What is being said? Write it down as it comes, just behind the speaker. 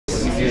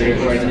Good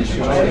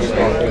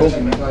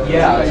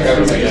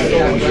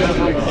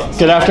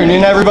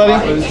afternoon, everybody.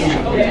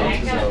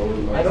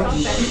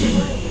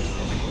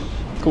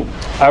 Cool.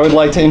 I would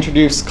like to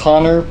introduce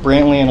Conor,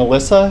 Brantley, and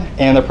Alyssa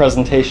and the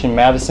presentation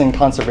Madison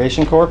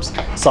Conservation Corp's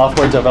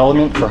Software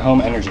Development for Home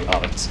Energy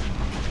Audits.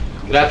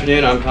 Good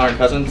afternoon, I'm Conor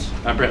Cousins.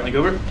 I'm Brantley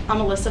Gilbert. I'm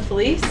Alyssa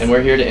Felice. And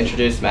we're here to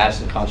introduce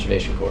Madison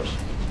Conservation Corps.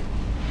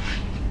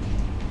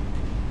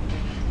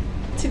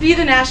 To be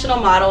the national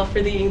model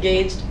for the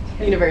engaged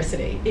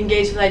university,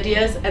 engaged with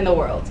ideas and the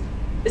world.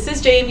 This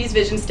is JMU's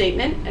vision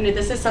statement, and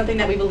this is something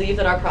that we believe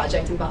that our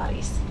project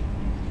embodies.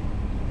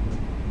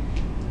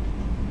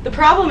 The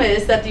problem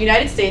is that the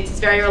United States is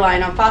very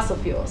reliant on fossil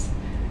fuels.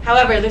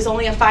 However, there's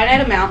only a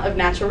finite amount of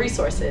natural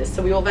resources,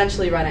 so we will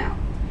eventually run out.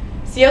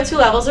 CO2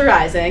 levels are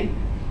rising,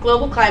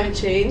 global climate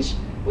change,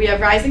 we have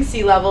rising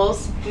sea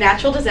levels,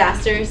 natural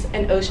disasters,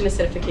 and ocean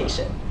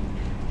acidification.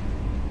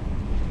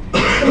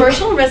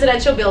 Commercial and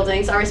residential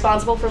buildings are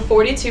responsible for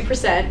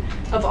 42%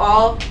 of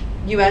all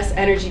US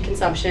energy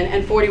consumption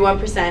and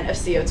 41% of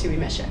CO2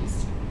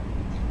 emissions.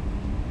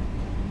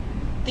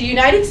 The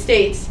United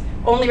States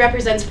only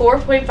represents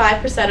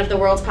 4.5% of the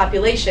world's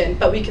population,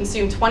 but we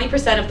consume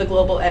 20% of the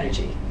global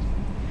energy.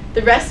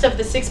 The rest of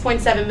the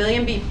 6.7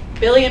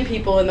 billion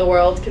people in the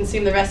world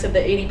consume the rest of the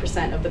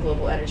 80% of the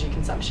global energy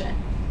consumption.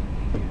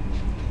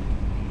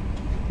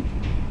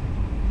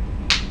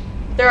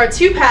 There are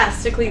two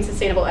paths to clean,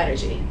 sustainable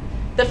energy.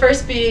 The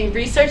first being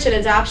research and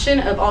adoption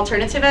of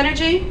alternative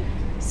energy,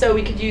 so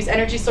we could use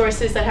energy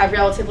sources that have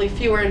relatively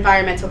fewer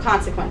environmental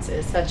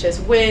consequences, such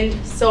as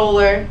wind,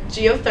 solar,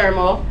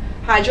 geothermal,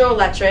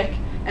 hydroelectric,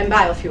 and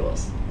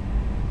biofuels.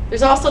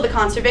 There's also the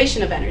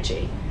conservation of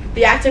energy,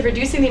 the act of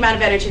reducing the amount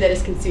of energy that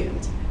is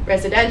consumed,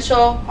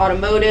 residential,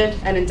 automotive,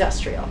 and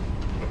industrial.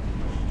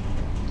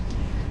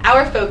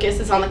 Our focus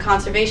is on the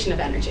conservation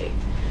of energy.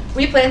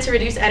 We plan to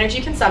reduce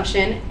energy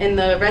consumption in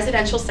the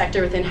residential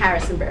sector within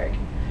Harrisonburg.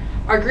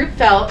 Our group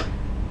felt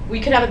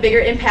we could have a bigger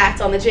impact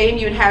on the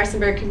JMU and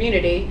Harrisonburg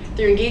community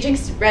through engaging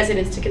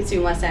residents to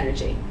consume less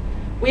energy.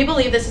 We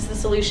believe this is the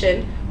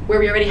solution where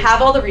we already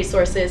have all the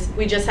resources,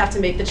 we just have to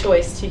make the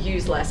choice to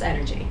use less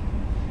energy.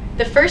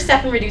 The first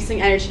step in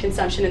reducing energy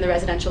consumption in the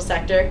residential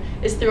sector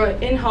is through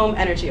an in-home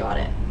energy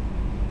audit.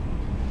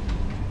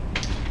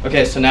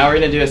 Okay, so now we're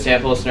going to do a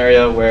sample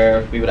scenario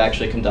where we would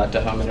actually conduct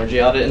a home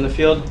energy audit in the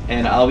field,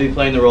 and I'll be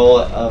playing the role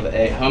of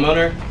a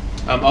homeowner.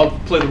 I'll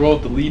play the role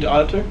of the lead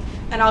auditor.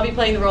 And I'll be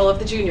playing the role of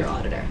the junior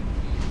auditor.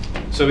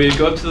 So we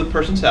go up to the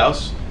person's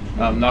house,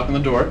 knock on the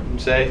door, and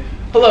say,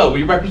 "Hello,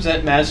 we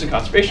represent Madison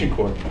Conservation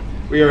Corps.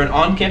 We are an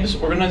on-campus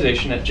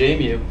organization at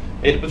JMU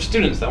made up of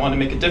students that want to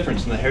make a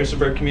difference in the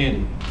Harrisonburg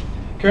community.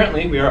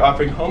 Currently, we are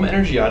offering home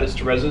energy audits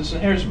to residents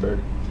in Harrisonburg.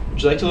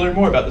 Would you like to learn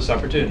more about this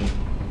opportunity?"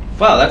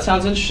 Wow, that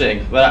sounds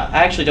interesting, but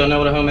I actually don't know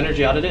what a home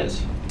energy audit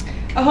is.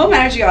 A home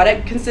energy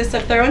audit consists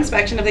of thorough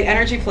inspection of the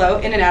energy flow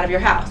in and out of your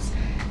house.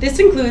 This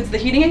includes the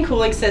heating and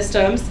cooling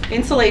systems,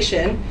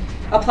 insulation,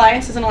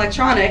 appliances and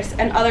electronics,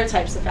 and other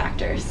types of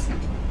factors.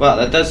 Wow,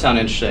 that does sound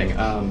interesting.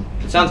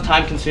 It sounds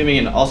time-consuming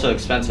and also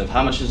expensive.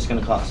 How much is this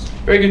going to cost?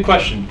 Very good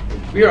question.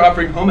 We are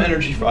offering home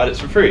energy audits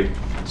for free.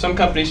 Some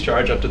companies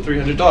charge up to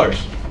 $300.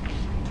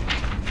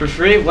 For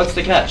free? What's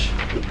the catch?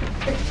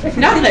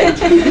 Nothing.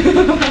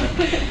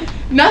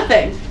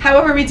 Nothing.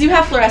 However, we do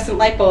have fluorescent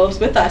light bulbs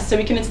with us, so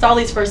we can install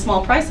these for a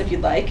small price if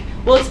you'd like.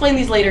 We'll explain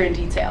these later in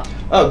detail.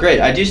 Oh, great.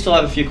 I do still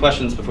have a few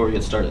questions before we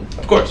get started.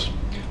 Of course.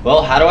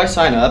 Well, how do I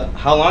sign up?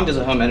 How long does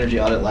a home energy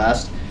audit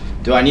last?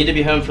 Do I need to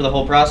be home for the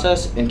whole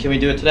process? And can we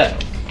do it today?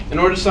 In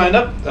order to sign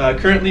up,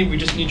 currently we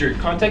just need your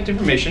contact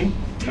information,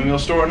 and we'll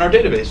store it in our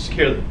database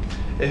securely.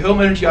 A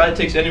home energy audit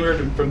takes anywhere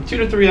from 2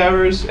 to 3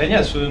 hours, and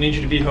yes, we'll need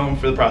you to be home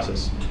for the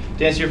process.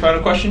 To answer your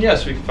final question,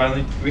 yes, we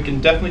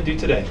can definitely do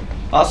today.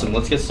 Awesome,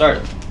 let's get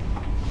started.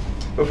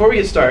 Before we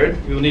get started,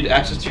 we will need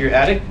access to your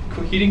attic,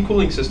 heating,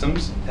 cooling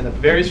systems, and the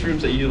various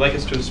rooms that you'd like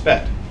us to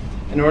inspect.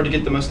 In order to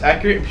get the most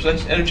accurate and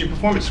precise energy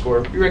performance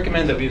score, we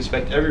recommend that we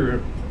inspect every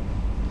room.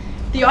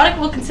 The audit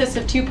will consist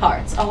of two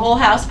parts, a whole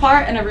house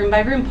part and a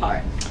room-by-room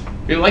part.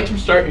 We would like to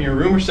start in your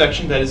room or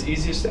section that is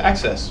easiest to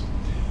access.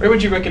 Where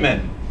would you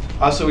recommend?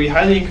 Also, we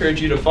highly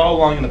encourage you to follow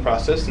along in the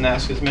process and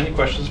ask as many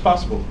questions as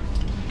possible.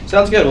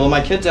 Sounds good. Well,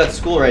 my kid's at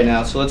school right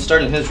now, so let's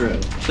start in his room.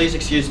 Please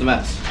excuse the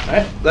mess. All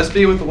right, let's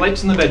begin with the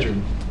lights in the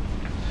bedroom.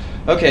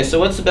 Okay, so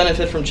what's the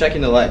benefit from checking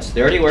the lights?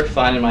 They already work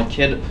fine, and my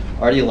kid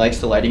already likes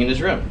the lighting in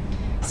his room.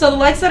 So the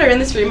lights that are in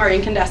this room are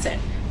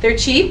incandescent. They're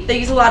cheap, they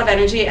use a lot of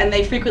energy, and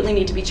they frequently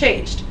need to be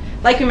changed.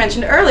 Like we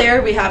mentioned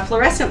earlier, we have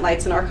fluorescent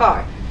lights in our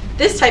car.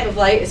 This type of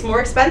light is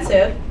more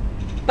expensive,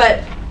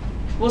 but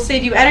will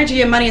save you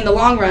energy and money in the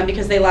long run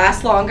because they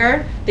last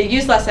longer, they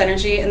use less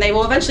energy, and they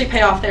will eventually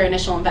pay off their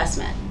initial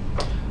investment.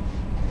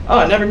 Oh,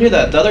 I never knew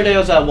that. The other day I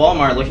was at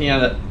Walmart looking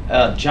at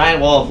a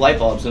giant wall of light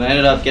bulbs, and I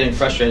ended up getting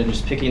frustrated and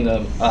just picking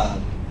the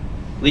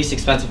least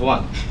expensive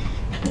one.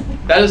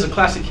 That is a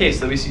classic case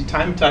that we see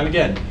time and time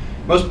again.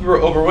 Most people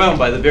are overwhelmed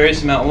by the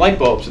various amount of light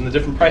bulbs and the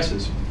different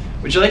prices.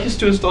 Would you like us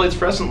to install these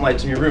fluorescent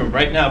lights in your room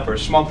right now for a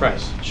small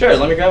price? Sure,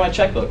 let me grab my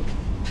checkbook.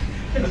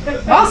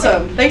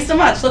 Awesome. Thanks so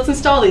much. Let's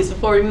install these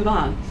before we move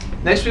on.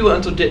 Next, we will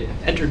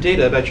enter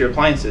data about your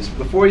appliances.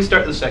 Before we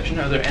start this section,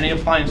 are there any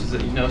appliances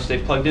that you know stay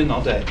plugged in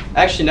all day?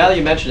 Actually, now that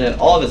you mention it,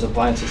 all of his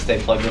appliances stay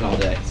plugged in all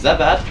day. Is that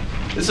bad?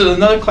 This is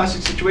another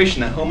classic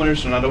situation that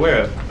homeowners are not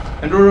aware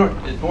of. In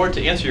order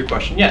to answer your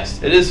question,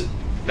 yes, it is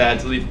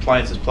bad to leave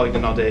appliances plugged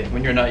in all day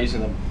when you're not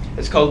using them.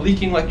 It's called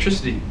leaking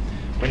electricity.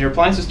 When your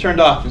appliance is turned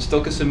off and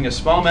still consuming a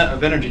small amount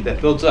of energy that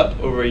builds up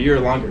over a year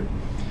or longer.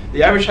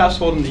 The average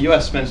household in the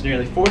US spends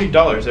nearly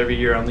 $40 every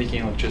year on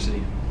leaking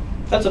electricity.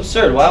 That's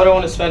absurd. Why would I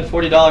want to spend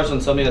 $40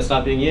 on something that's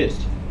not being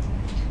used?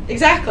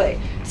 Exactly.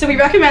 So we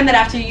recommend that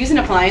after you use an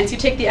appliance, you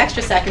take the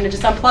extra second and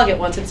just unplug it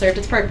once it's served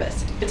its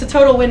purpose. It's a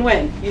total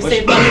win-win. You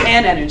save money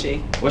and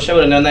energy. Wish I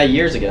would have known that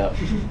years ago.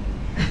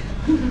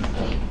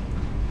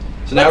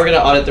 So now we're going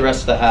to audit the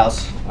rest of the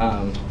house.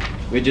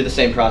 We do the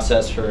same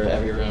process for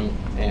every room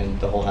and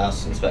the whole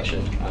house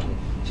inspection.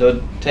 So it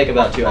would take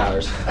about 2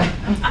 hours.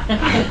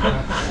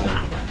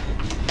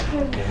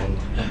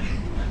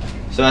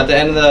 So at the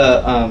end of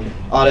the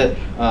audit,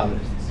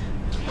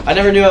 I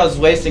never knew I was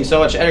wasting so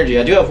much energy.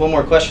 I do have one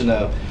more question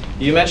though.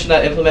 You mentioned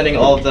that implementing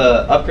all of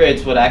the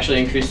upgrades would actually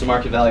increase the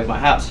market value of my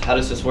house. How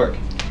does this work?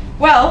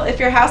 Well, if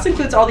your house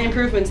includes all the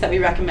improvements that we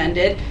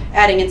recommended,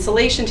 adding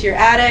insulation to your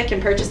attic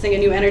and purchasing a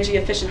new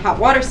energy-efficient hot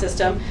water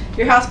system,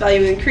 your house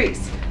value will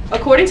increase.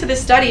 According to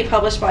this study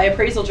published by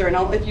Appraisal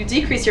Journal, if you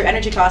decrease your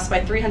energy costs by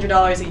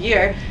 $300 a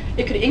year,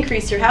 it could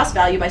increase your house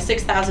value by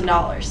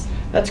 $6,000.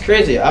 That's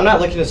crazy. I'm not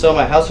looking to sell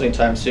my house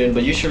anytime soon,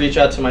 but you should reach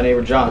out to my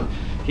neighbor John.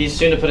 He's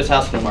soon to put his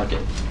house on the market.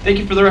 Thank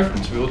you for the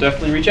reference. We will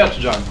definitely reach out to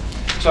John.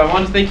 So I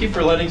want to thank you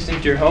for letting us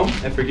into your home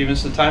and for giving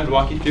us the time to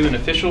walk you through an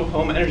official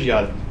home energy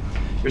audit.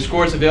 Your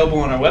score is available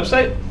on our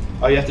website.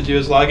 All you have to do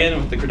is log in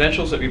with the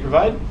credentials that we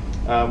provide.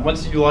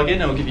 Once you log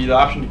in, it will give you the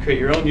option to create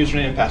your own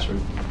username and password.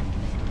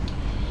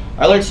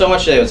 I learned so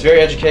much today. It was very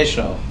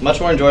educational,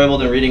 much more enjoyable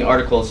than reading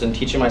articles and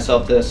teaching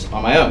myself this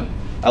on my own.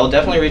 I will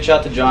definitely reach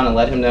out to John and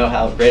let him know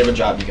how great of a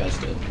job you guys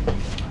did.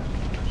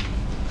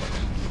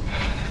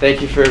 Thank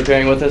you for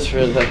bearing with us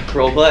for the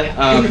role play.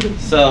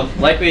 So,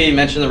 like we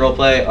mentioned in the role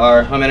play,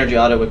 our home energy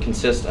audit would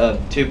consist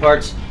of 2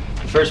 parts.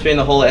 The first being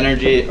the whole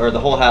energy or the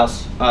whole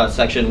house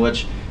section,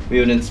 which we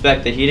would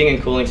inspect the heating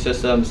and cooling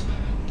systems,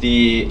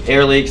 the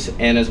air leaks,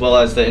 and as well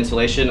as the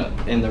insulation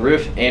in the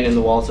roof and in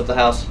the walls of the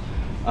house.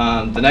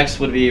 The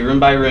next would be room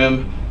by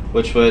room,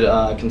 which would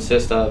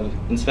consist of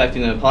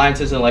inspecting the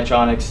appliances and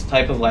electronics,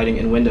 type of lighting,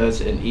 and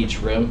windows in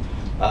each room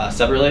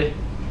separately.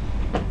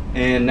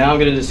 And now I'm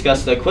going to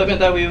discuss the equipment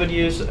that we would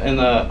use in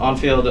the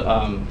on-field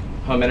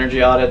home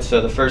energy audit.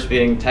 So the first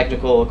being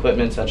technical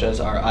equipment such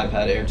as our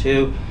iPad Air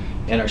 2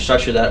 and our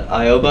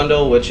Structure.io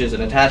bundle, which is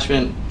an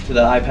attachment to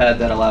the iPad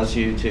that allows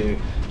you to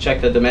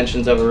check the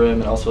dimensions of a room.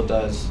 It also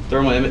does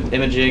thermal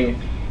imaging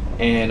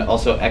and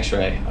also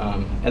X-ray.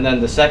 And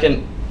then the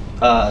second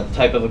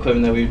type of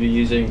equipment that we would be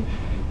using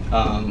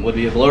would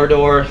be a blower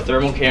door,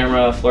 thermal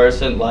camera,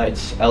 fluorescent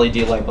lights,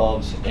 LED light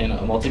bulbs, and a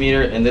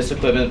multimeter. And this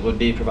equipment would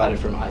be provided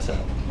from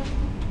ISAT.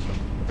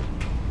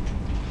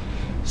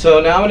 So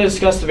now I'm going to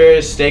discuss the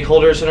various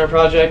stakeholders in our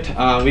project.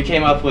 We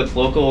came up with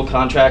local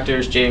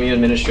contractors, JMU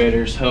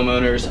administrators,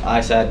 homeowners,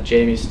 ISAT,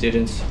 JMU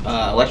students,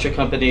 electric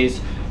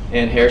companies,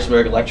 and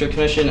Harrisonburg Electric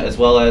Commission, as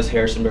well as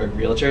Harrisonburg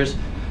Realtors.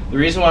 The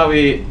reason why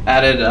we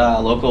added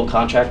local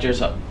contractors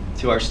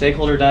to our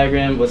stakeholder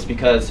diagram was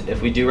because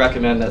if we do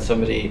recommend that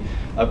somebody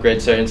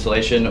upgrades their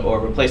insulation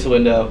or replace a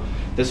window,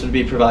 this would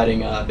be providing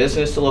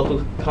business to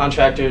local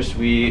contractors.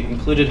 We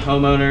included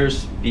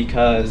homeowners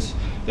because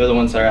they're the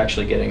ones that are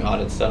actually getting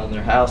audits done on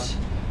their house.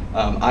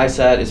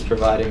 ISAT is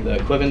providing the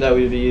equipment that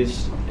we would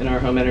use in our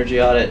home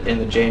energy audit,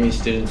 and the JMU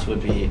students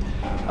would be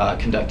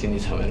conducting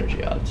these home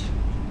energy audits.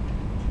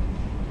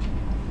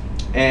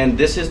 And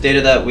this is data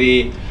that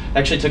we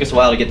actually took us a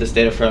while to get this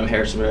data from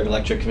Harrisonburg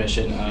Electric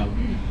Commission.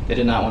 They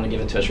did not want to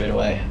give it to us right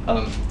away.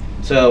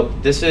 So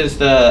this is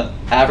the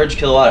average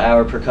kilowatt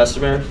hour per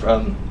customer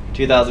from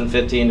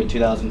 2015 to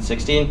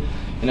 2016.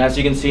 And as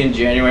you can see in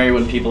January,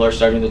 when people are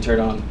starting to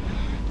turn on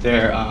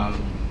their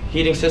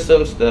heating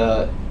systems,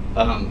 the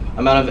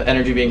amount of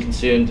energy being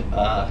consumed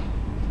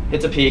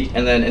hits a peak,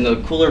 and then in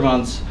the cooler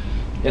months,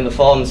 in the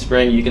fall and the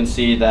spring, you can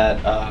see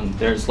that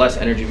there's less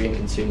energy being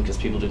consumed because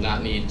people do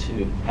not need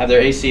to have their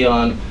AC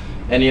on,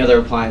 any other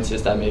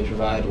appliances that may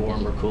provide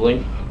warm or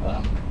cooling.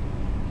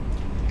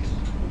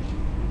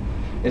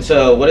 And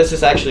so what does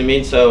this actually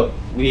mean? So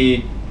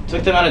we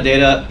took the amount of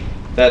data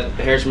that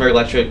the Harrisonburg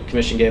Electric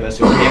Commission gave us,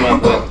 and we came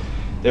up with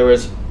there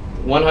was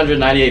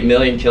 198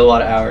 million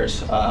kilowatt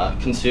hours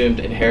consumed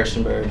in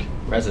Harrisonburg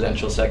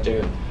residential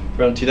sector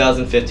from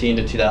 2015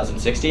 to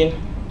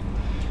 2016.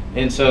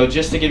 And so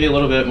just to give you a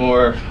little bit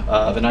more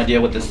of an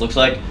idea what this looks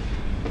like,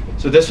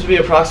 so this would be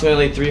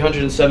approximately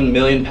 307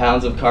 million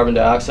pounds of carbon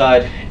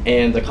dioxide,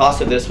 and the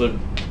cost of this would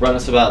run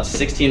us about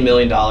 $16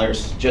 million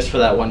just for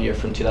that 1 year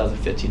from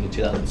 2015 to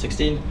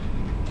 2016.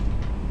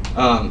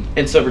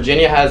 And so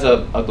Virginia has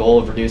a goal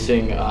of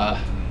reducing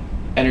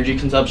energy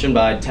consumption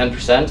by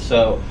 10%.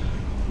 So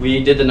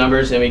we did the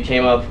numbers and we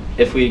came up,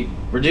 if we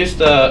reduce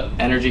the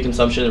energy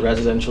consumption in the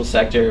residential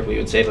sector, we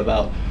would save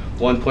about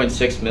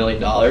 $1.6 million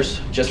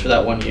just for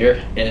that 1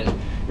 year. And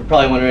you're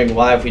probably wondering,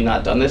 why have we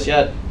not done this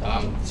yet?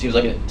 It seems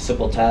like a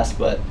simple task,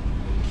 but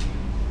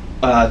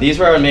these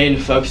were our main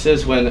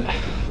focuses when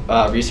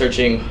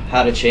researching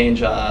how to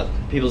change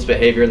people's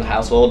behavior in the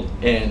household.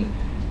 And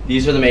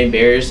these are the main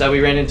barriers that we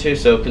ran into.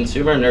 So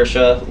consumer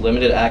inertia,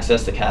 limited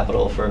access to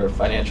capital for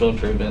financial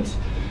improvements,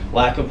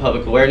 lack of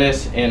public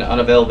awareness, and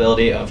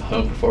unavailability of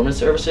home performance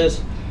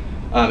services.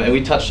 And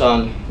we touched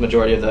on the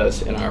majority of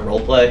those in our role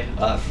play.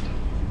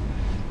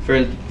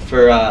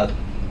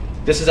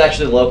 This is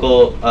actually the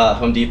local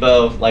Home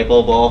Depot light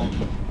bulb wall.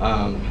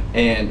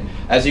 And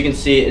as you can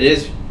see, it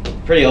is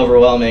pretty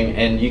overwhelming.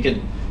 And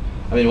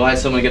why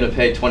is someone going to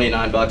pay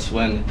 $29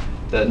 when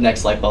the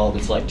next light bulb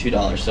is like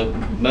 $2? So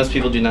most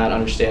people do not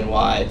understand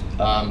why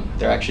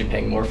they're actually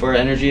paying more for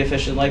an energy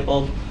efficient light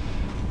bulb.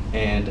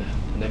 And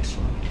next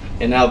one.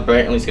 And now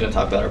Brantley's going to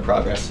talk about our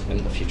progress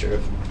in the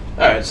future.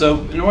 All right,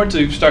 so in order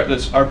to start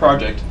our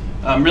project,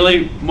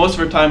 really most of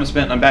our time was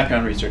spent on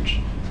background research.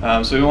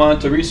 So we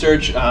wanted to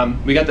research,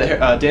 we got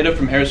the data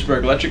from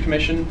Harrisonburg Electric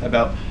Commission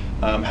about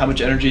how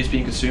much energy is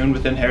being consumed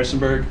within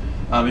Harrisonburg.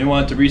 We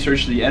wanted to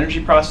research the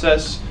energy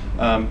process,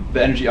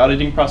 the energy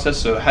auditing process.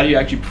 So how do you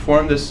actually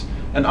perform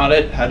an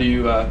audit? How do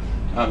you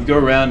go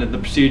around and the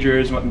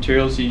procedures, what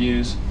materials you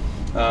use?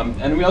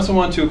 And we also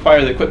wanted to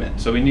acquire the equipment.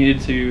 So we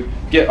needed to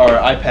get our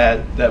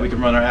iPad that we could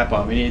run our app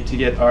on. We needed to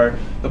get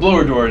the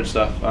blower door and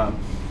stuff.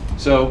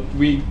 So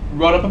we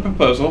wrote up a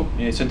proposal,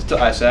 sent it to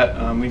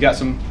ISAT. We got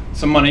some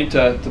money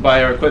to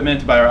buy our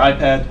equipment, to buy our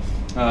iPad.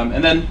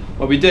 And then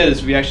what we did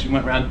is we actually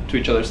went around to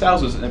each other's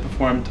houses and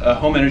performed a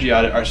home energy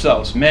audit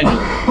ourselves,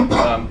 manually.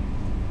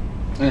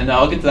 And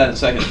I'll get to that in a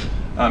second.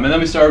 And then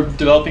we started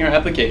developing our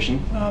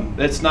application.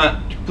 It's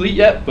not complete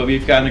yet, but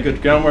we've gotten a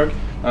good groundwork.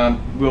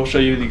 We'll show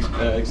you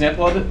the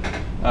example of it.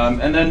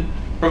 And then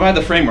provide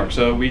the framework.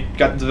 So we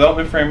got the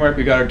development framework,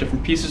 we got our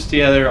different pieces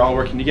together, all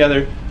working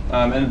together.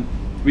 And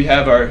we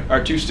have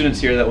our 2 students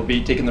here that will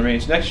be taking the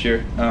reins next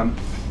year.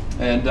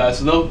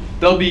 So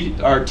they'll be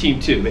our team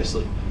 2,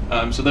 basically.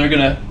 So they're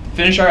going to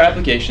finish our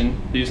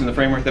application using the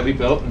framework that we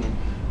built.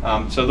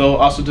 And so they'll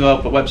also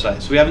develop a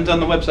website. So we haven't done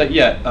the website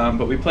yet,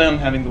 but we plan on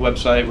having the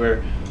website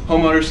where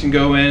homeowners can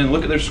go in and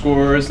look at their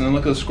scores, and then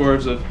look at the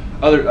scores of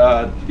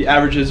the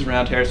averages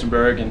around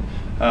Harrisonburg, and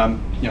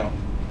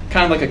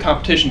kind of like a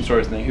competition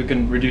sort of thing, who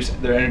can reduce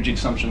their energy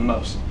consumption the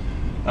most.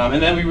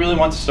 And then we really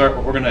want to start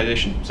our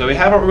organization. So we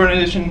have our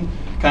organization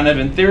kind of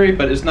in theory,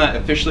 but it's not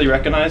officially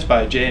recognized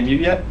by JMU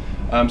yet.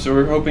 So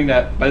we're hoping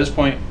that by this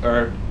point,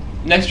 or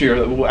next year,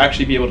 that we'll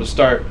actually be able to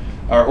start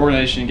our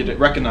organization and get it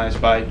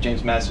recognized by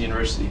James Madison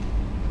University.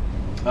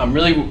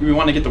 Really, we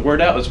want to get the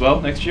word out as well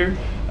next year.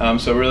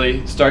 So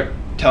really start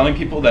telling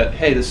people that,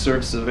 hey, this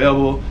service is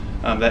available,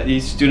 that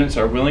these students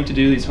are willing to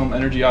do these home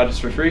energy audits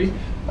for free,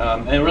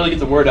 and really get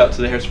the word out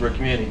to the Harrisonburg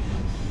community.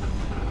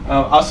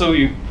 Also,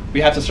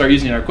 we have to start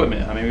using our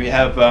equipment.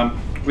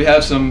 We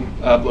have some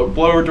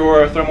blower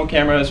door, thermal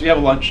cameras. We have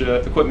a bunch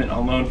of equipment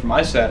on loan from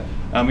ISAT.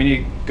 We need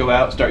to go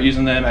out, start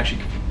using them,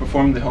 actually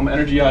perform the home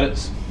energy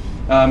audits,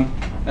 and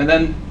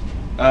then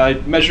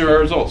measure our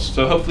results.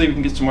 So hopefully we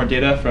can get some more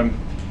data from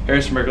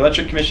Harrisonburg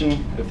Electric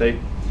Commission, if they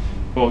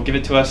will give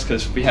it to us,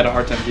 because we had a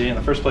hard time getting it in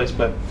the first place.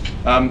 But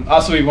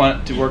also we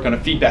want to work on a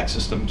feedback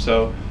system.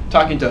 So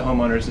talking to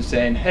homeowners and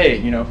saying, hey,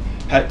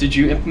 did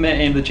you implement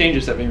any of the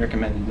changes that we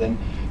recommended? Then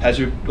has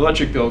your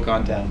electric bill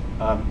gone down?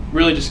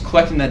 Really just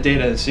collecting that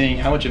data and seeing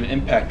how much of an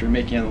impact we're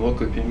making on the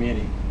local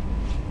community.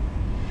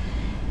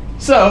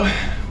 So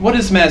what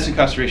is Madison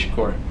Conservation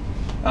Corps?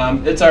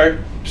 It's our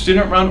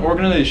student-run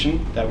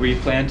organization that we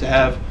plan to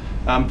have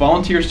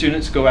volunteer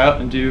students go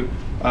out and do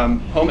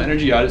home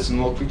energy audits in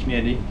the local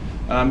community.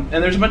 And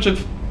there's a bunch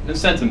of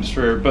incentives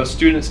for both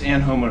students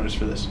and homeowners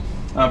for this.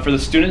 For the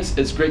students,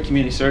 it's great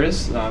community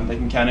service. They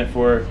can count it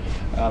for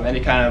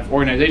any kind of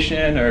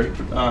organization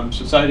or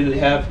society they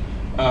have.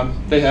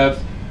 They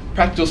have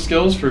practical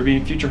skills for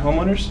being future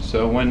homeowners.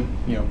 So when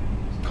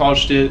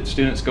college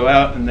students go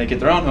out and they get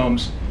their own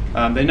homes,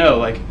 they know,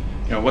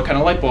 what kind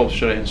of light bulbs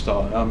should I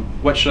install?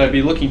 What should I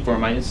be looking for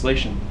in my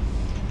installation?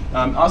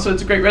 Also,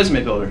 it's a great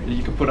resume builder that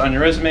you can put on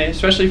your resume,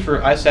 especially for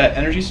ISAT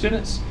energy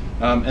students.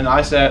 And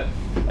ISAT,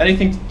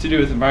 anything to do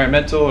with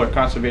environmental or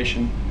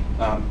conservation.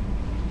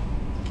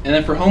 And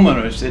then for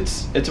homeowners,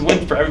 it's a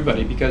win for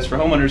everybody, because for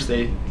homeowners,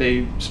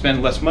 they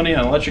spend less money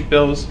on electric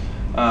bills.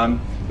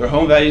 Their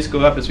home values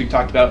go up, as we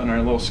talked about in our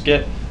little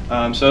skit.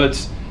 So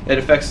it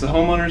affects the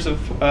homeowners of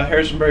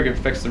Harrisonburg. It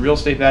affects the real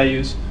estate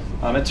values.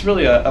 It's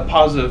really a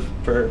positive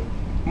for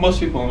most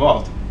people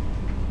involved.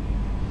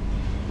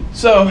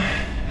 So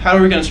how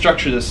are we going to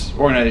structure this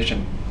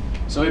organization?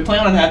 So we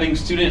plan on having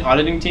student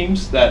auditing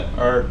teams that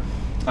are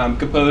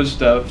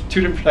composed of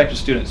 2 different types of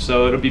students.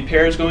 So it'll be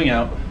pairs going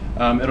out.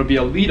 It'll be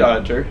a lead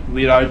auditor.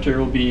 Lead auditor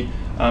will be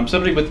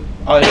somebody with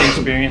auditing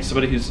experience,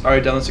 somebody who's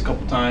already done this a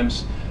couple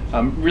times.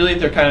 Really,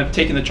 they're kind of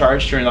taking the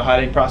charge during the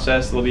auditing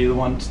process. They'll be the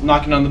ones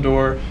knocking on the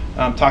door,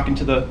 talking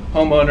to the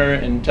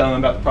homeowner and telling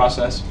them about the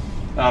process.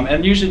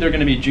 and usually they're going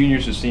to be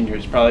juniors or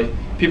seniors, probably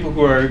people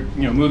who are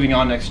moving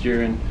on next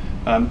year and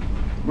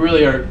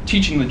really are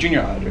teaching the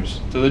junior auditors.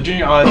 So the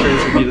junior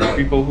auditors would be the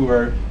people who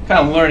are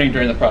kind of learning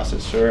during the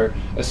process or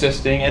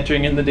assisting,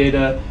 entering in the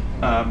data.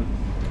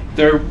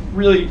 They're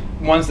really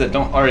ones that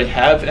don't already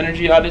have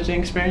energy auditing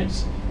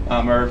experience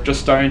or just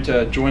starting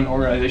to join the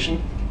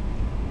organization.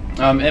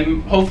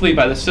 And hopefully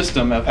by the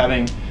system of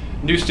having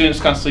new students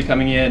constantly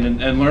coming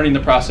in and learning the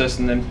process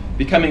and then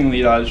becoming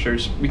lead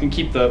auditors, we can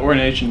keep the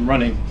organization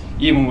running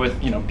even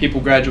with people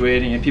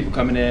graduating and people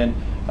coming in.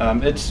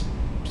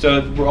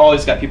 So we're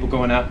always got people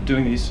going out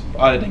doing these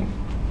auditing,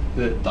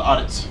 the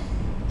audits.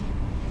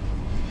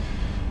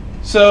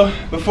 So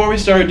before we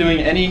started doing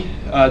any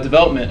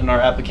development in our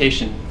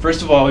application,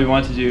 first of all, we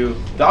wanted to do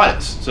the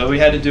audits. So we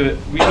had to do it.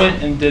 We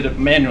went and did it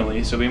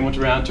manually. So we went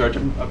around to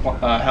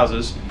our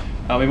houses.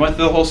 We went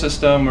through the whole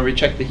system where we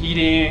checked the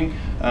heating,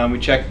 we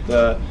checked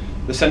the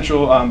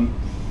central,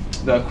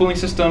 the cooling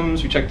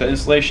systems, we checked the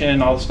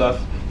insulation, all the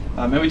stuff.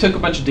 And we took a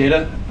bunch of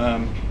data,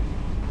 and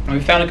we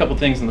found a couple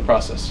things in the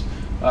process.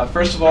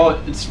 First of all,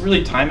 it's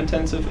really time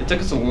intensive. It took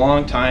us a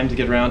long time to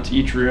get around to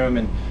each room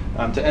and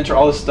to enter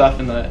all this stuff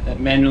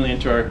manually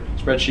into our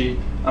spreadsheet.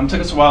 It took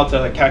us a while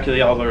to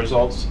calculate all the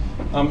results.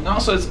 And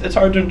also, it's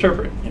hard to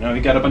interpret. We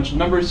got a bunch of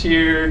numbers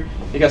here,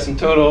 you got some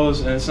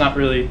totals, and it's not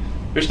really,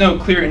 there's no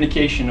clear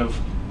indication of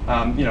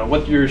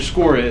what your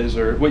score is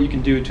or what you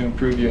can do to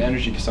improve your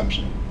energy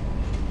consumption.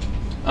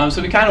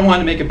 So we kind of wanted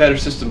to make a better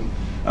system.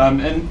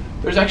 And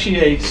there's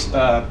actually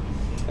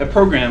a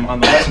program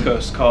on the West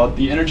Coast called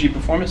the Energy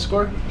Performance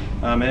Score.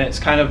 And it's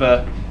kind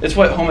of it's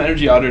what home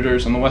energy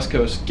auditors on the West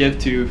Coast give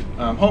to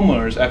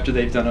homeowners after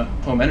they've done a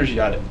home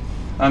energy audit.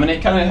 And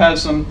it kind of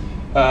has some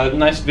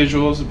nice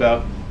visuals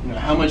about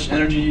how much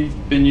energy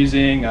you've been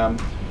using,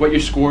 what your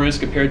score is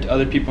compared to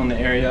other people in the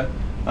area.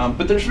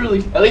 But there's really,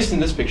 at least in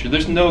this picture,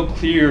 there's no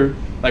clear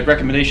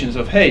recommendations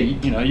of, hey,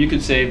 you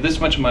could save this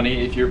much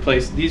money if you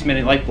replace these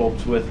many light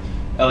bulbs with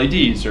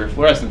LEDs or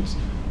fluorescents.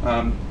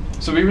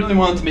 So we really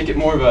wanted to make it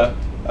more of a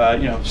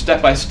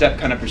step-by-step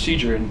kind of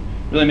procedure and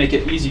really make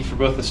it easy for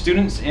both the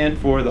students and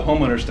for the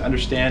homeowners to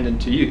understand and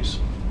to use.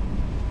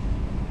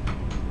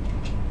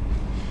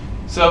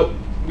 So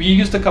we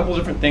used a couple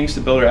different things to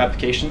build our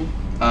application.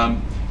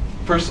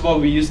 First of all,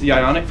 we used the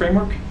Ionic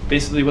framework.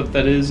 Basically what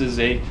that is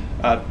a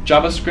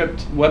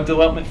JavaScript web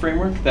development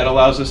framework that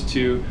allows us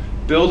to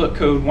build a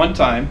code one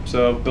time,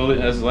 so build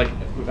it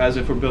as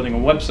if we're building a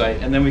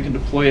website, and then we can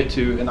deploy it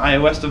to an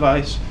iOS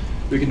device,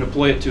 we can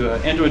deploy it to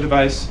an Android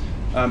device,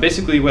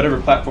 basically whatever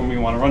platform we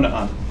want to run it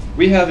on.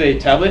 We have a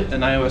tablet,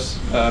 an iOS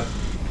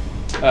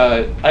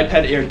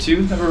iPad Air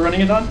 2 that we're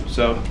running it on,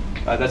 so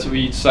that's what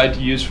we decided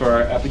to use for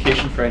our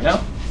application for right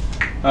now.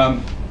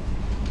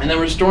 And then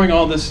we're storing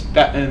all this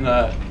in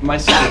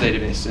MySQL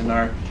database in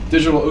our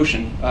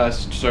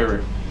DigitalOcean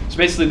server. So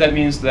basically that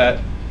means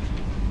that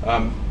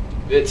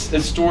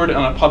it's stored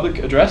on a public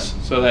address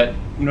so that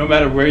no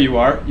matter where you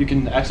are, you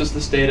can access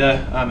this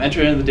data,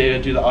 enter in the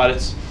data, do the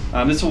audits.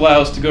 This will allow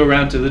us to go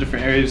around to the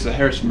different areas of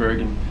Harrisonburg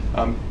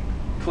and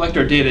collect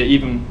our data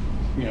even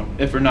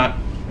if we're not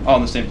all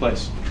in the same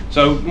place.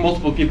 So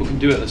multiple people can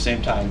do it at the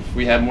same time if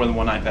we have more than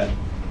one iPad.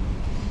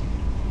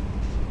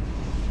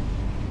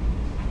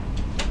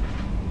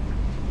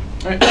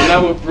 All right, so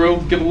now we'll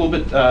give a little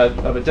bit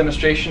of a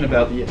demonstration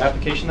about the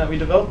application that we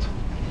developed.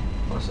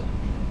 Alyssa.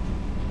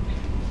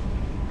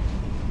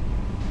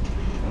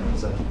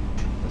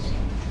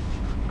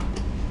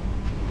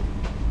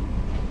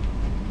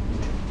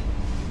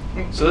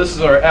 So this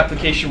is our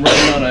application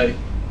running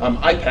on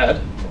a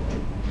iPad,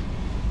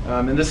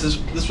 and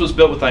this was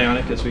built with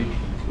Ionic, as we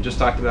just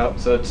talked about.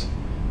 So it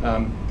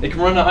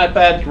can run on an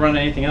iPad, it can run on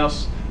anything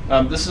else.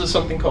 This is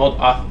something called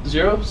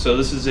Auth0. So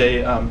this is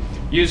a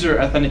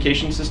user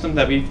authentication system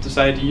that we've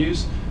decided to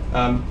use.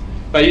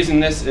 By using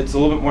this, it's a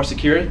little bit more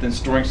secure than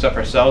storing stuff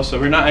ourselves. So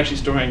we're not actually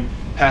storing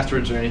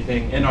passwords or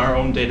anything in our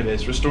own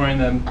database. We're storing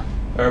them,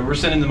 or we're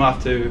sending them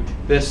off to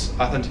this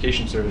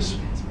authentication service.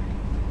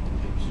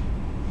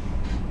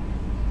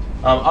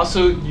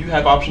 Also, you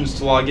have options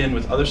to log in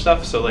with other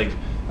stuff. So like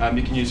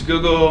you can use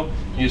Google,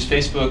 you can use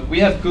Facebook. We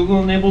have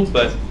Google enabled,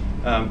 but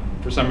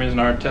for some reason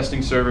our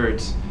testing server,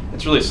 it's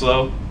really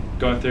slow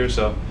going through.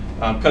 So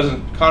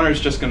cousin Conor is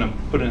just going to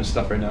put in his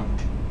stuff right now.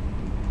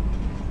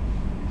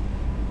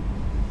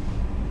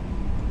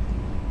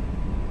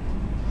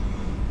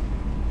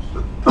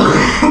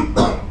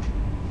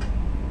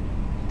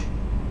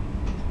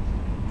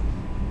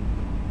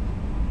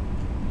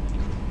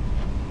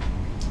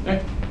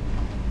 Okay.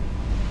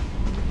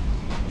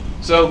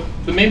 So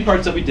the main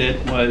parts that we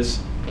did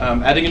was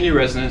adding a new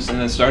residence and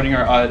then starting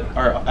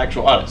our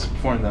actual audits,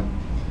 performing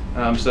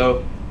them.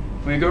 So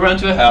when we go around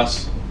to a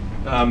house,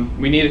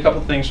 we need a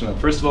couple things from them.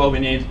 First of all, we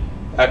need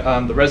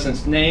the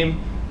resident's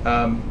name.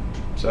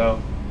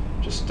 So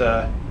just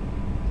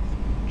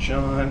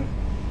John.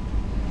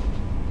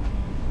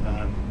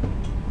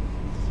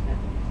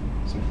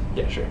 Smith.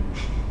 Yeah, sure.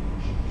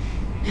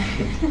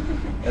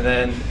 And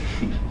then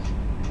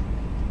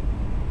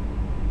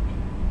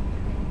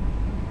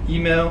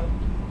email.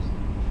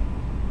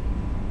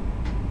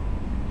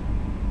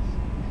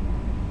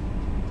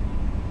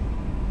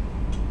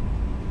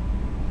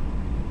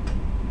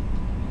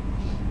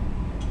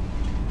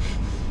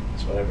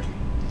 it's whatever.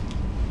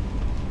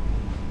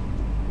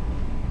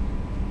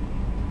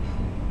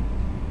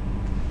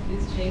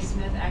 Is Jay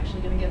Smith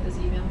actually going to get this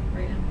email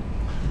right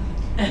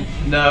now?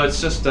 No,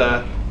 it's just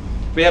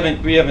we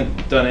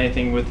haven't done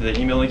anything with the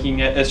email linking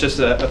yet. It's just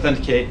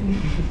authenticate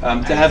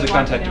to have the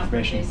contact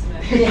information.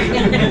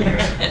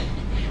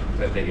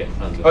 That they get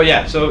tons of. Oh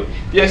yeah, so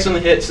if you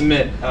accidentally hit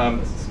submit,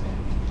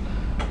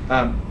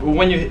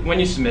 when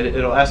you submit it,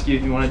 it'll ask you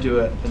if you want to do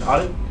an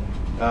audit.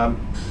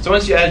 So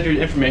once you add your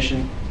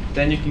information,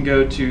 then you can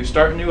go to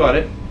start a new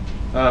audit,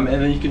 and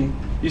then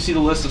you see the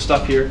list of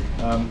stuff here.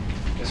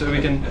 So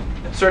we can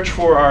search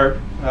for our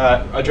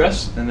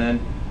address, and then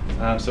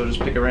so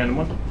just pick a random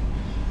one.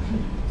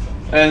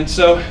 And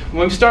so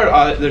when we start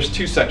audit, there's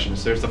two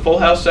sections. There's the full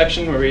house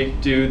section where we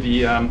do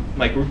the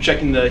like we're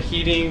checking the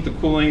heating, the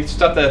cooling,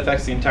 stuff that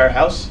affects the entire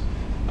house,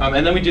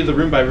 and then we do the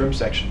room by room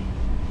section.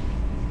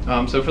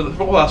 So for the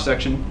full house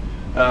section,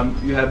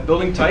 you have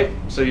building type,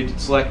 so you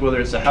select whether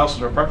it's a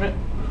house or apartment.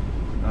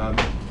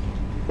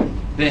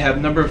 They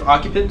have number of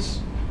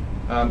occupants,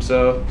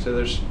 so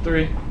there's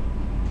 3.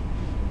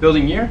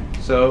 Building year,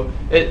 so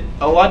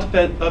a lot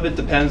of it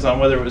depends on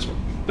whether it was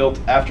built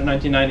after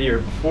 1990 or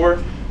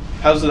before.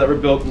 Houses that were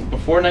built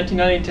before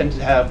 1990 tend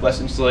to have less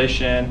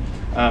insulation,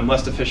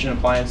 less efficient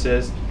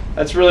appliances.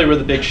 That's really where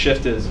the big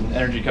shift is in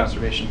energy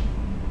conservation.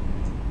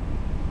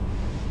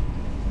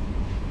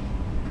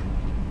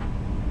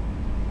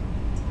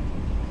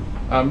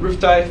 Roof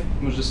type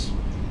was just,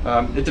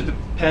 it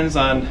depends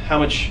on how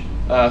much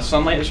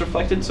sunlight is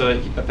reflected, so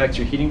it affects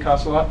your heating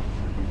costs a lot.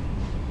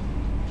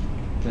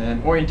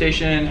 Then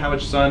orientation, how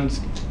much sun's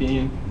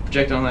being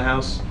projected on the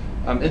house.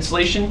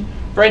 Insulation,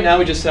 right now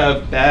we just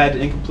have bad,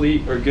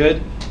 incomplete, or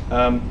good.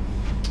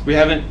 We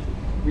haven't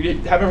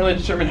really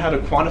determined how to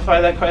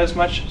quantify that quite as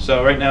much,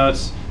 so right now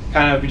it's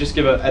kind of, we just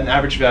give an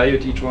average value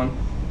to each one.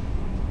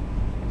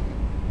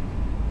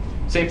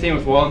 Same thing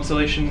with wall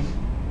insulation.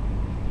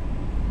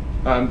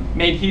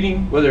 Main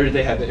heating, whether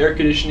they have air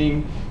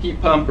conditioning, heat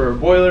pump, or a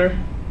boiler.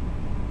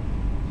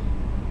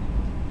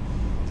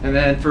 And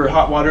then for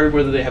hot water,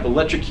 whether they have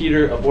electric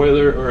heater, a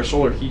boiler, or a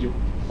solar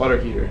water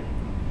heater.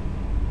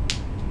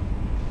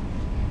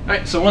 All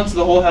right, so once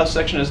the whole house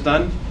section is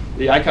done,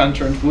 the icon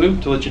turns blue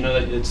to let you know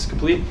that it's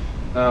complete.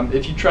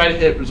 If you try to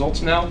hit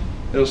results now,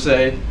 it'll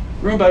say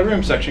room by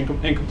room section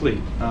incomplete.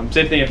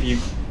 Same thing if you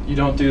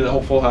don't do the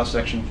whole full house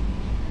section.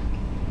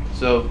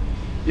 So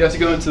you have to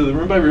go into the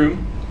room by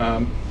room,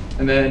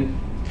 and then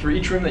for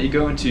each room that you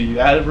go into, you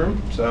add a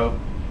room. So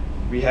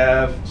we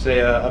have, say,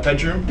 a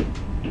bedroom,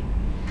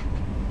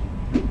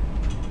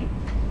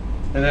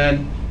 and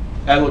then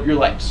add your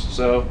lights.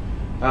 So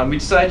we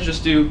decided to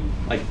just do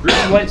like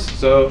groups of lights.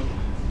 So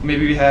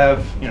maybe we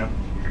have,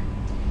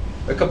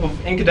 a couple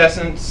of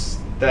incandescents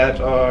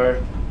that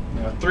are,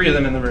 3 of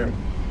them in the room,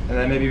 and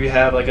then maybe we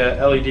have like a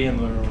LED in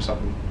the room or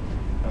something.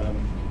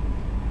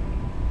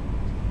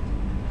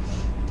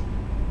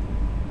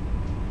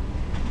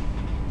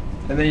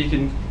 And then you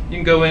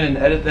can go in and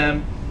edit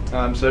them.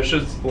 So it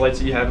shows the lights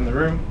that you have in the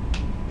room.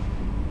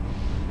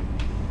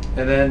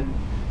 And then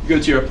you go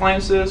to your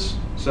appliances.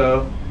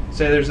 So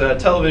say there's a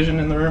television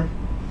in the room.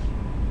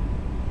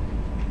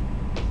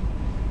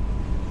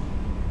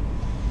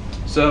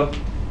 So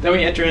then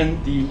we enter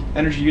in the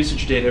energy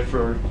usage data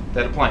for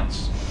that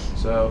appliance.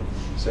 So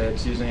say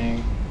it's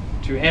using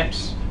 2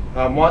 amps.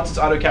 Watts, it's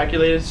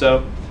auto-calculated.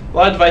 So a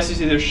lot of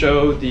devices either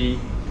show the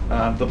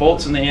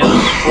volts in the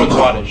amps or the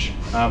wattage.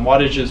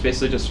 Wattage is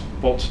basically just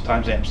volts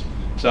times amps.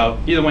 So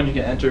either one you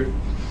can enter.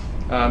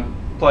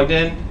 Plugged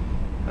in.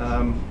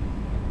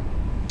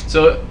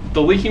 So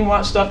the leaking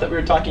watt stuff that we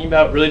were talking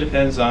about really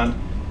depends on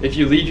if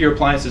you leave your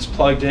appliances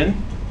plugged in.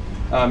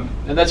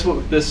 And that's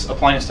what this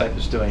appliance type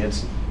is doing.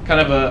 It's kind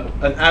of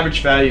an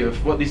average value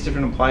of what these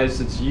different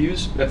appliances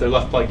use if they're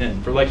left plugged in.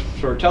 For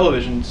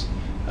televisions,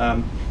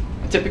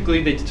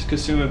 typically they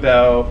consume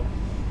about,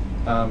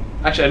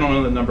 actually I don't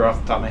know the number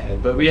off the top of my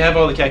head, but we have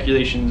all the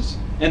calculations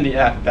in the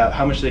app about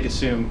how much they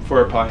consume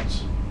for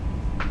appliance.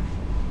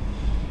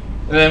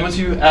 And then once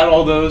you add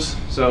all those,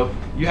 so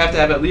you have to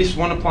have at least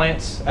one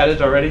appliance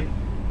added already.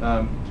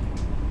 And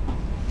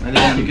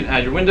then you can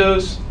add your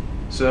windows.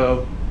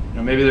 So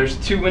maybe there's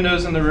 2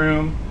 windows in the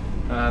room.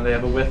 They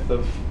have a width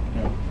of,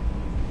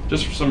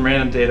 just for some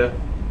random data.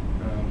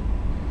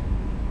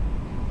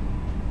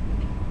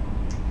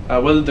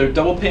 Whether they're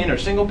double pane or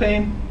single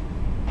pane,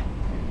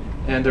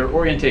 and their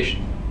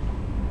orientation.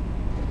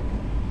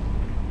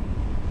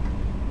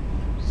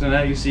 So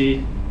now you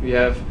see we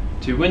have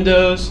 2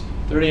 windows,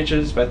 30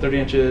 inches by 30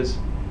 inches,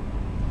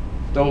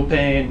 double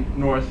pane,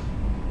 north.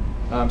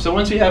 So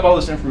once we have all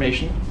this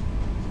information,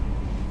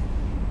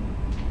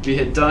 we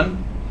hit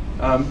done,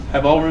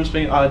 have all rooms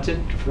being audited,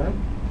 confirm.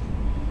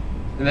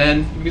 And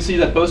then you can see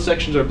that both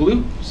sections are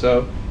blue,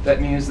 so that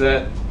means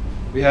that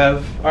we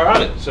have our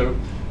audit. So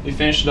we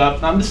finished it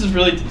up. This is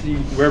really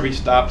where we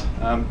stopped.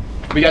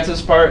 We got to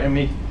this part and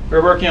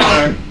we're working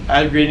on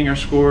aggregating our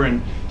score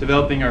and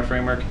developing our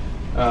framework.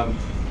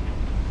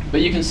 But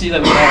you can see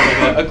that we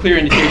have like a clear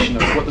indication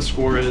of what the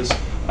score is,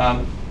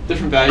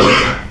 different values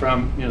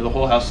from the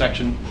whole house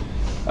section.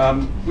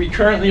 We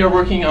currently are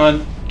working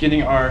on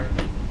getting our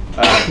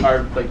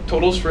like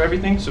totals for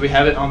everything, so we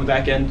have it on the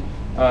back end.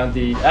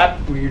 The app,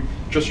 we're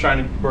just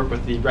trying to work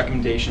with the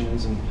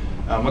recommendations and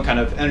what kind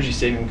of energy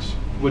savings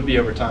would be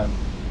over time.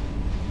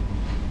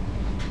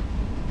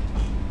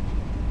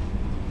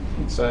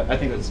 So I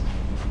think that's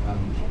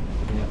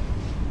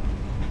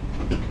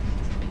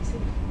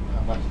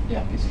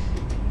yeah, PC.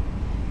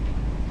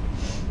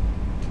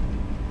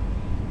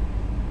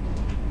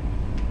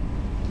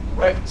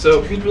 Right,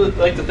 so we'd really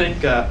like to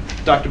thank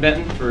Dr.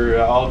 Benton for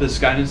all of his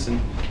guidance and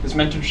his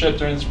mentorship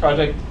during this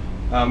project.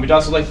 We'd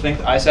also like to thank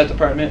the ISAT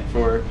department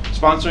for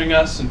sponsoring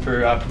us and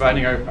for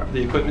providing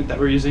the equipment that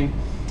we're using.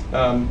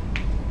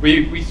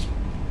 We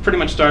pretty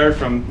much started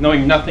from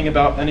knowing nothing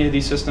about any of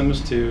these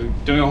systems to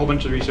doing a whole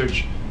bunch of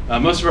research.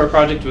 Most of our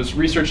project was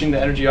researching the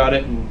energy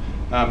audit and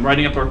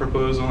writing up our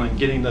proposal and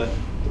getting the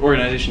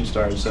organization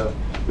started. So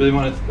really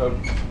want to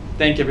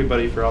thank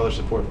everybody for all their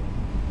support.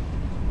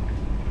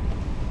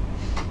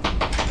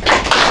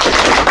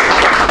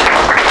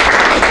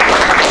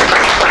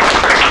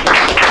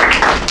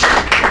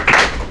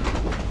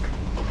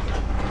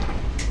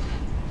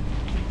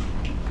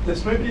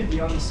 This might be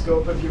beyond the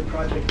scope of your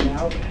project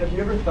now, but have you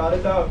ever thought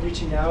about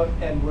reaching out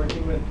and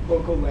working with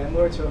local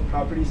landlords who have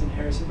properties in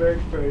Harrisonburg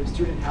for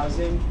student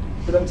housing,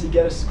 for them to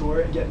get a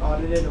score and get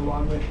audited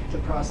along with the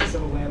process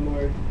of a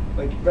landlord,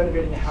 like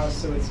renovating a house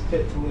so it's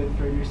fit to live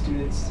for your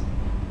students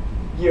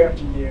year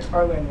after year?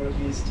 Our landlord,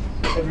 at least,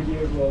 every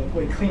year will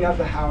clean out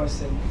the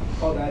house and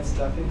all that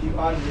stuff. If you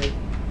audit it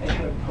and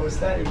kind of post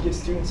that, it would give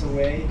students a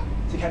way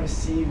to kind of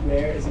see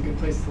where is a good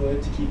place to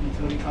live to keep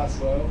utility costs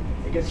low.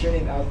 It gets your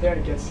name out there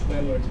and it gets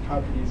landlords'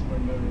 properties more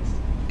noticed.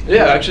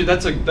 Yeah, actually,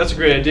 that's a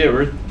great idea.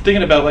 We're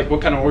thinking about like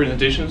what kind of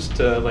organizations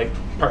to like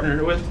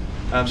partner with.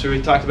 So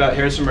we talked about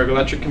Harrisonburg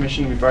Electric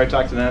Commission. We've already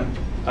talked to them.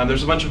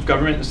 There's a bunch of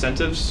government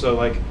incentives. So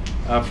like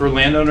for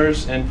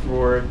landowners and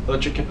for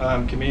electric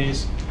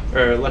communities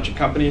or electric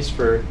companies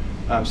for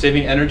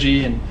saving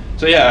energy. And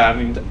so yeah, I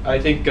mean, I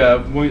think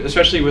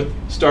especially with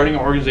starting an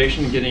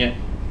organization and getting it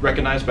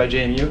recognized by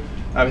JMU,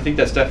 I think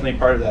that's definitely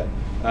part of that.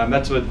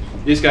 That's what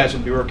these guys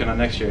will be working on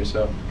next year.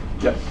 So,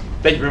 yeah,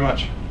 thank you very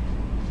much.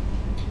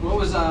 What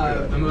was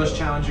the most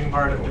challenging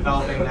part of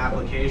developing an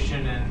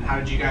application, and how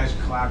did you guys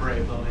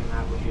collaborate building an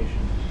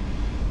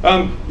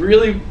application?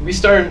 Really, we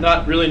started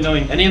not really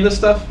knowing any of this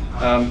stuff.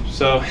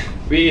 So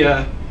we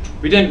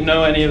didn't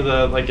know any of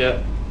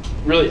the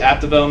really app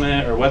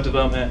development or web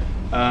development.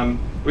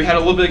 We had a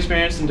little bit of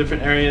experience in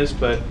different areas,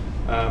 but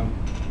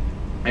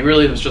it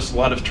really was just a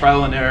lot of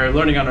trial and error,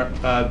 learning on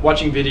our,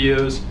 watching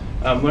videos,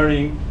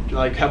 learning,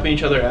 like helping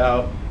each other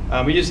out.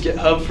 We used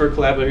GitHub for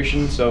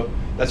collaboration, so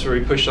that's where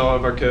we pushed all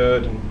of our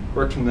code and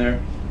worked from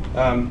there.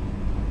 And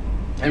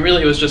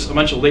really, it was just a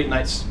bunch of late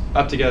nights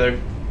up together,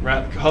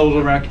 huddled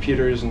around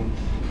computers and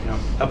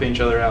helping each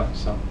other out.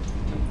 So.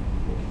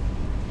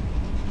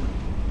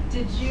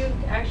 Did you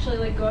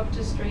actually go up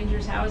to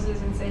strangers'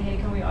 houses and say, "Hey,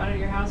 can we audit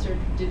your house?" Or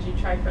did you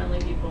try friendly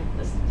people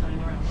this time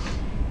around?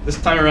 This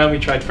time around, we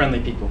tried friendly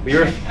people. We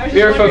were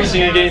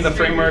focusing on getting the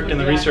framework and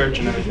the research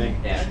and everything.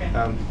 Yeah.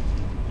 Okay.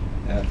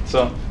 Yeah,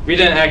 so we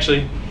didn't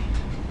actually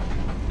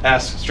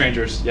ask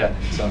strangers yet.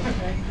 So.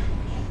 Okay.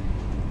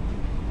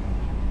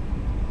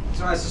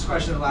 So I asked this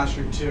question last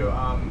year too.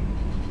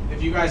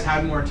 If you guys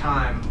had more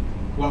time,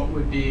 what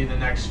would be the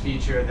next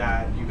feature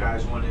that you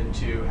guys wanted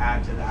to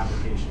add to the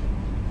application?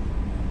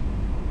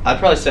 I'd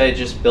probably say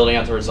just building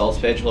out the results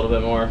page a little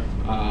bit more.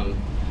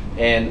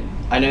 And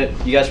I know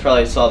you guys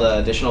probably saw the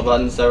additional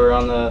buttons that were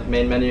on the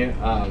main menu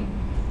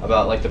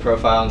about like the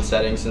profile and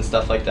settings and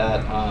stuff like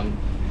that.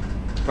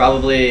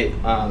 Probably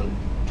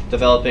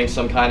developing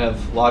some kind of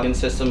login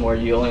system where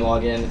you only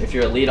log in if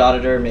you're a lead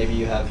auditor. Maybe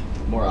you have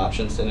more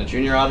options than a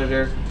junior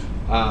auditor.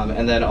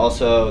 And then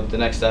also the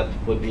next step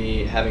would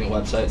be having a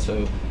website.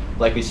 So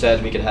like we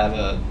said, we could have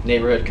a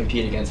neighborhood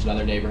compete against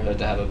another neighborhood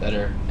to have a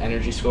better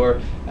energy score.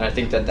 And I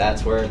think that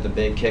that's where the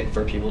big kick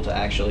for people to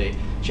actually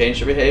change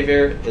their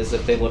behavior is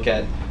if they look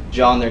at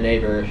John, their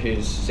neighbor,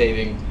 who's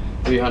saving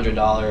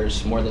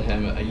 $300 more than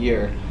him a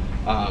year.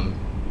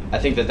 I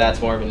think that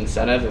that's more of an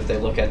incentive if they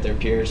look at their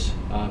peers.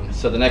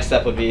 So the next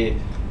step would be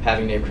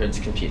having neighborhoods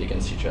compete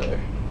against each other.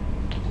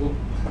 Cool.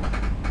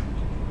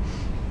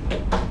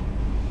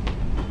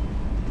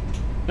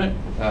 Okay.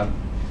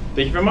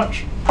 Thank you very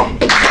much.